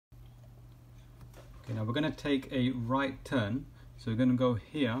Okay, now we're going to take a right turn. So we're going to go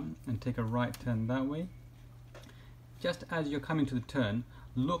here and take a right turn that way. Just as you're coming to the turn,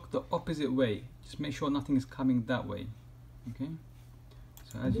 look the opposite way. Just make sure nothing is coming that way. Okay.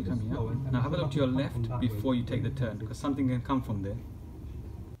 So as you come here, now have a look to your left before you take the turn, because something can come from there.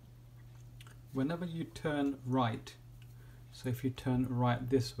 Whenever you turn right, so if you turn right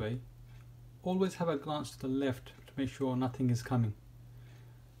this way, always have a glance to the left to make sure nothing is coming.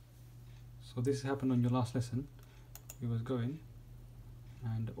 So this happened on your last lesson. He was going,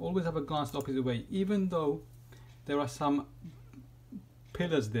 and always have a glance the opposite way, even though there are some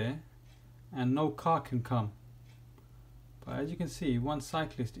pillars there and no car can come. But as you can see, one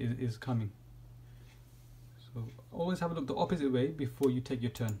cyclist is coming. So always have a look the opposite way before you take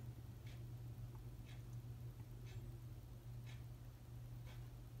your turn.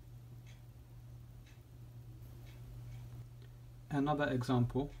 Another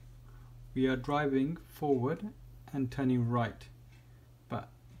example, we are driving forward and turning right. But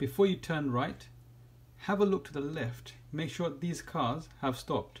before you turn right, have a look to the left. Make sure these cars have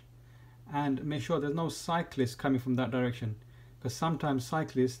stopped. And make sure there's no cyclists coming from that direction, because sometimes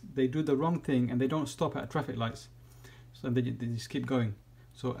cyclists, they do the wrong thing and they don't stop at traffic lights, so they just keep going.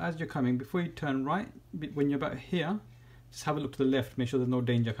 So as you're coming, before you turn right, when you're about here, just have a look to the left, make sure there's no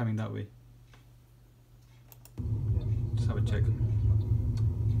danger coming that way. Just have a check.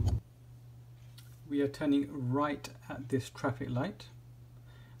 We are turning right at this traffic light.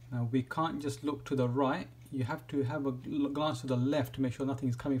 Now we can't just look to the right, you have to have a glance to the left to make sure nothing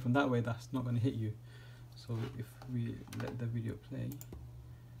is coming from that way. That's not going to hit you. So if we let the video play,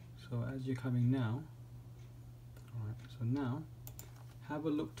 so as you're coming now, alright, so now have a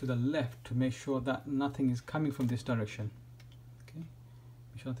look to the left to make sure that nothing is coming from this direction. Okay,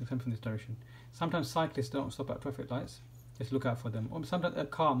 make sure nothing's coming from this direction. Sometimes cyclists don't stop at traffic lights, just look out for them. Or sometimes a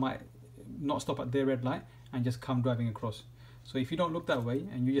car might not stop at their red light and just come driving across. So if you don't look that way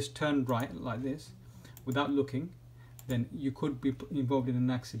and you just turn right like this without looking, then you could be involved in an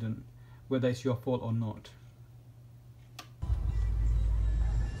accident, whether it's your fault or not.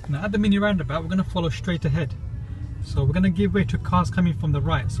 Now at the mini roundabout, we're going to follow straight ahead. So we're going to give way to cars coming from the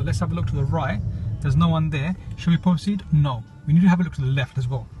right. So let's have a look to the right. There's no one there. Should we proceed? No. We need to have a look to the left as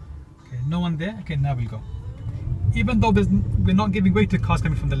well. Okay, no one there. Okay, now we go. Even though we're not giving way to cars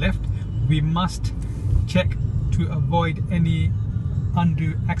coming from the left, we must check to avoid any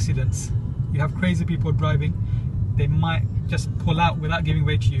undue accidents. You have crazy people driving, they might just pull out without giving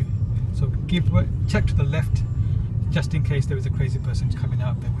way to you. So check to the left, just in case there is a crazy person coming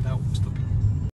out there without stopping.